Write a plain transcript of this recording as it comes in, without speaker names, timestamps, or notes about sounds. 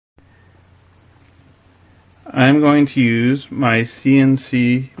I'm going to use my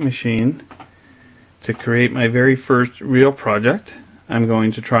CNC machine to create my very first real project. I'm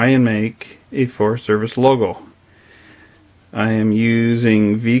going to try and make a Forest Service logo. I am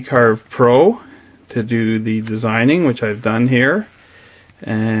using VCarve Pro to do the designing, which I've done here,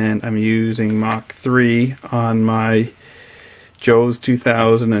 and I'm using Mach 3 on my Joe's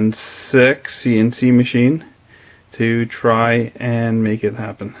 2006 CNC machine to try and make it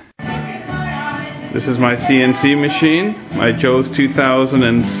happen. This is my CNC machine, my Joe's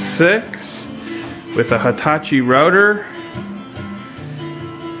 2006 with a Hitachi router.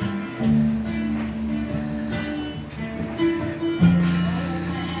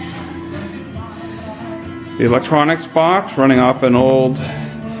 The electronics box running off an old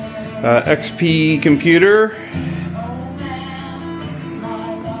XP computer.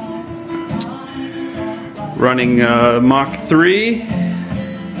 Running Mach 3.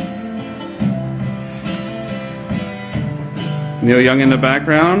 Neil Young in the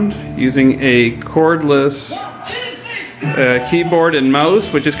background using a cordless keyboard and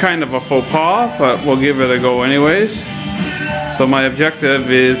mouse, which is kind of a faux pas, but we'll give it a go anyways. So my objective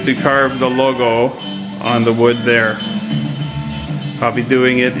is to carve the logo on the wood there. I'll be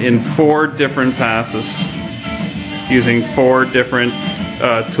doing it in 4 different passes using 4 different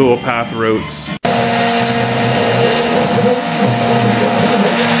tool path routes.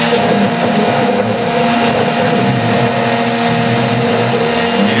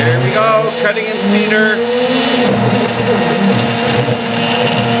 Cutting in cedar.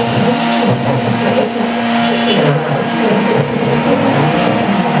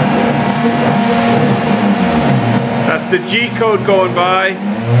 That's the G code going by.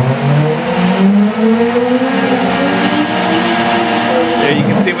 There you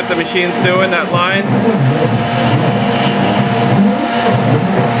can see what the machine's doing, that line.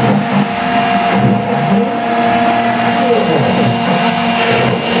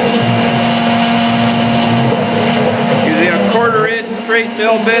 Straight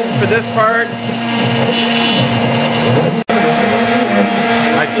mill bit for this part.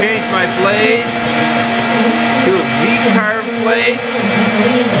 I changed my blade to a VCarve blade,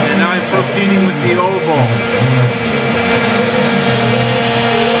 and now I'm proceeding with the oval.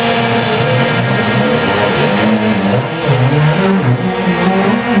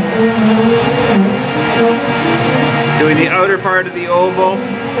 Doing the outer part of the oval.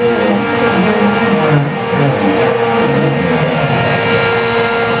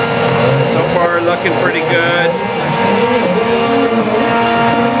 Looking pretty good.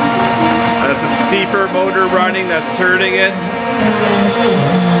 That's a steeper motor running, that's turning it.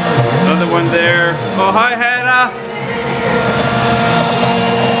 Another one there. Oh, hi Hannah!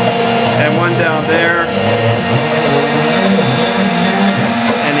 And one down there.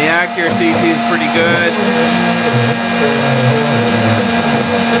 And the accuracy seems pretty good.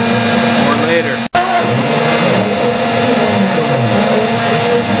 More later.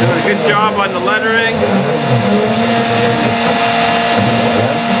 Doing a good job on the lettering.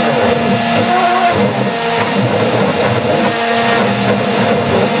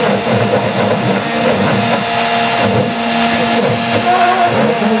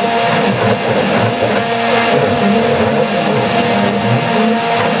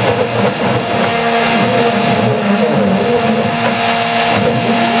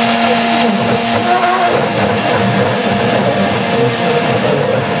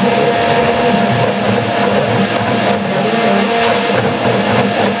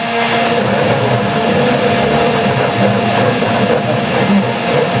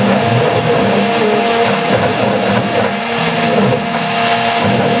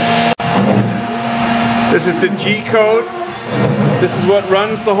 This is the G code. This is what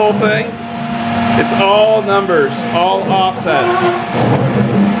runs the whole thing. It's all numbers, all offsets.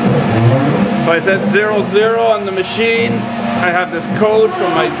 So I set 00 on the machine. I have this code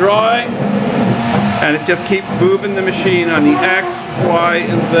from my drawing, and it just keeps moving the machine on the X, Y,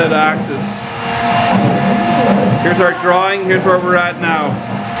 and Z axis. Here's our drawing. Here's where we're at now.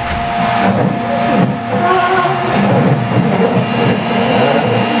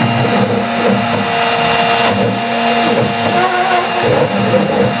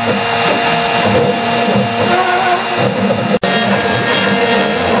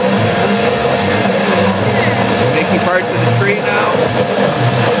 Making parts of the tree now.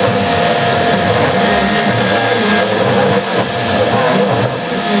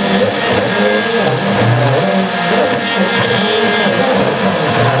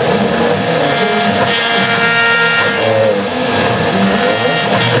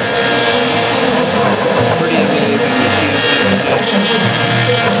 Pretty amazing machine.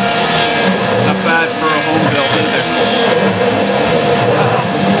 Not bad for a home build.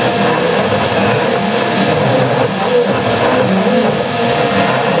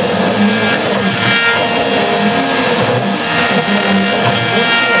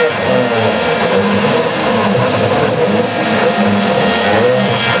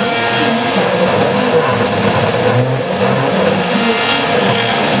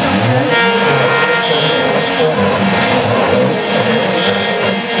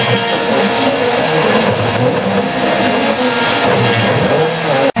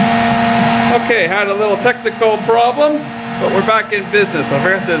 Okay, had a little technical problem, but we're back in business. I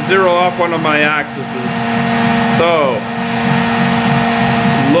forgot to zero off one of my axes. So,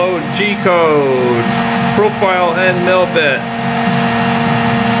 load G-code, profile and mill bit.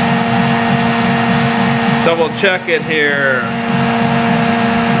 Double check it here.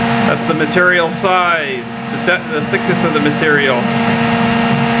 That's the material size, the thickness of the material.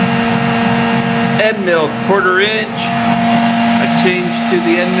 End mill 1/4 inch. I changed to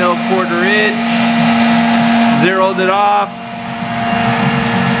the end mill 1/4 inch. Zeroed it off.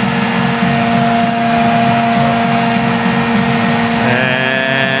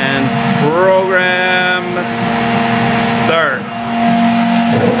 And program start.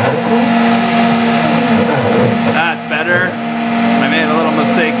 That's better. I made a little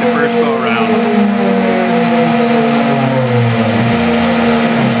mistake the first go around.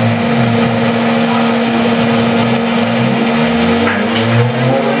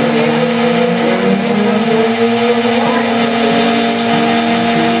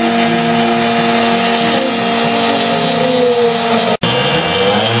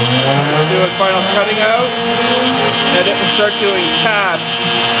 Final cutting out, and it will start doing tabs,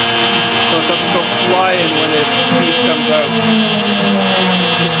 so it doesn't go flying when the piece comes out.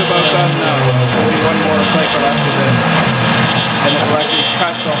 Just about done now. Maybe one more cycle after this, and it will actually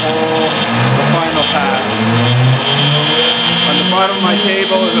cut the final pass. On the bottom of my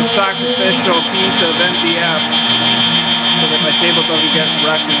table is a sacrificial piece of MDF, so that my table doesn't get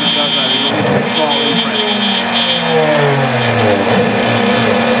wrecked as it does that. It will get a small imprint.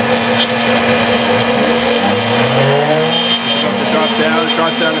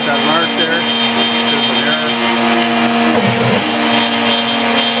 Drop down at that mark there. There's an error.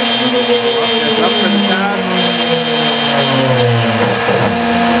 Up for the tab.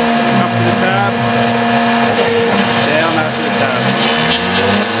 Up to the tab. Down after the tab.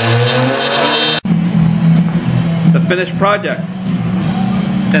 The finished project.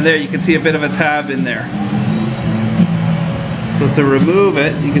 And there you can see a bit of a tab in there. So to remove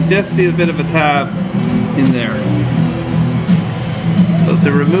it, you can just see a bit of a tab in there. So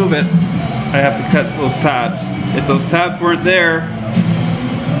to remove it, I have to cut those tabs. If those tabs weren't there,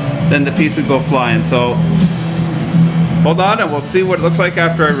 then the piece would go flying. So hold on and we'll see what it looks like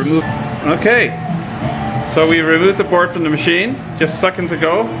after I remove it. Okay, so we removed the board from the machine just seconds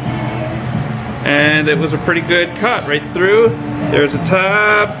ago, and it was a pretty good cut right through. There's a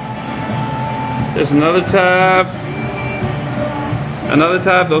tab, there's another tab, another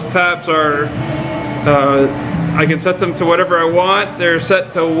tab. Those tabs are I can set them to whatever I want. They're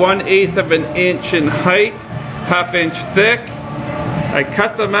set to 1/8 of an inch in height, 1/2 inch thick. I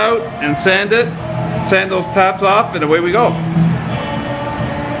cut them out and sand those tabs off, and away we go.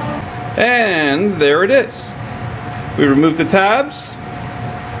 And there it is. We removed the tabs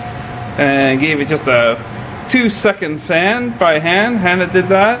and gave it just a 2-second sand by hand. Hannah did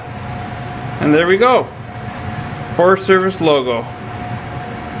that. And there we go. Forest Service logo.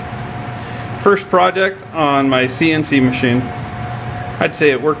 First project on my CNC machine. I'd say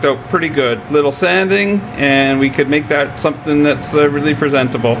it worked out pretty good. Little sanding, and we could make that something that's really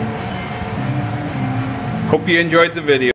presentable. Hope you enjoyed the video.